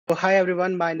Hi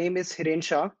everyone, my name is Hiren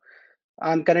Shah.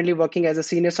 I'm currently working as a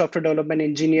senior software development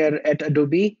engineer at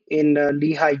Adobe in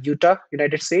Lehigh, Utah,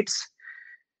 United States.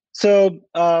 So,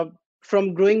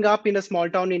 from growing up in a small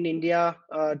town in India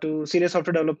to senior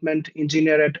software development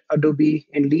engineer at Adobe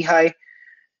in Lehigh.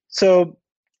 So,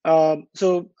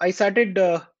 I started,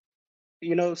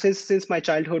 since my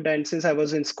childhood and since I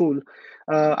was in school,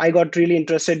 I got really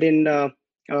interested in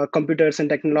computers and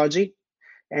technology,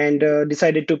 and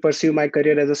decided to pursue my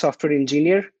career as a software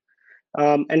engineer.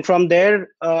 And from there,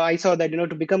 I saw that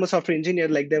to become a software engineer,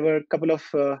 like there were a couple of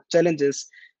challenges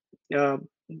uh,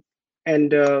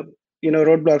 and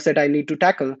roadblocks that I need to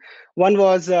tackle. One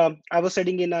was I was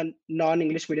studying in a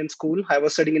non-English medium school. I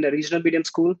was studying in a regional medium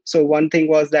school. So one thing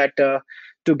was that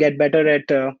to get better at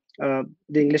the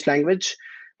English language.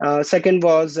 Second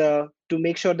was to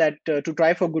make sure that to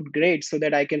try for good grades so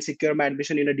that I can secure my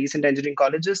admission in a decent engineering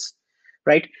colleges,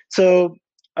 right? So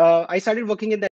I started working in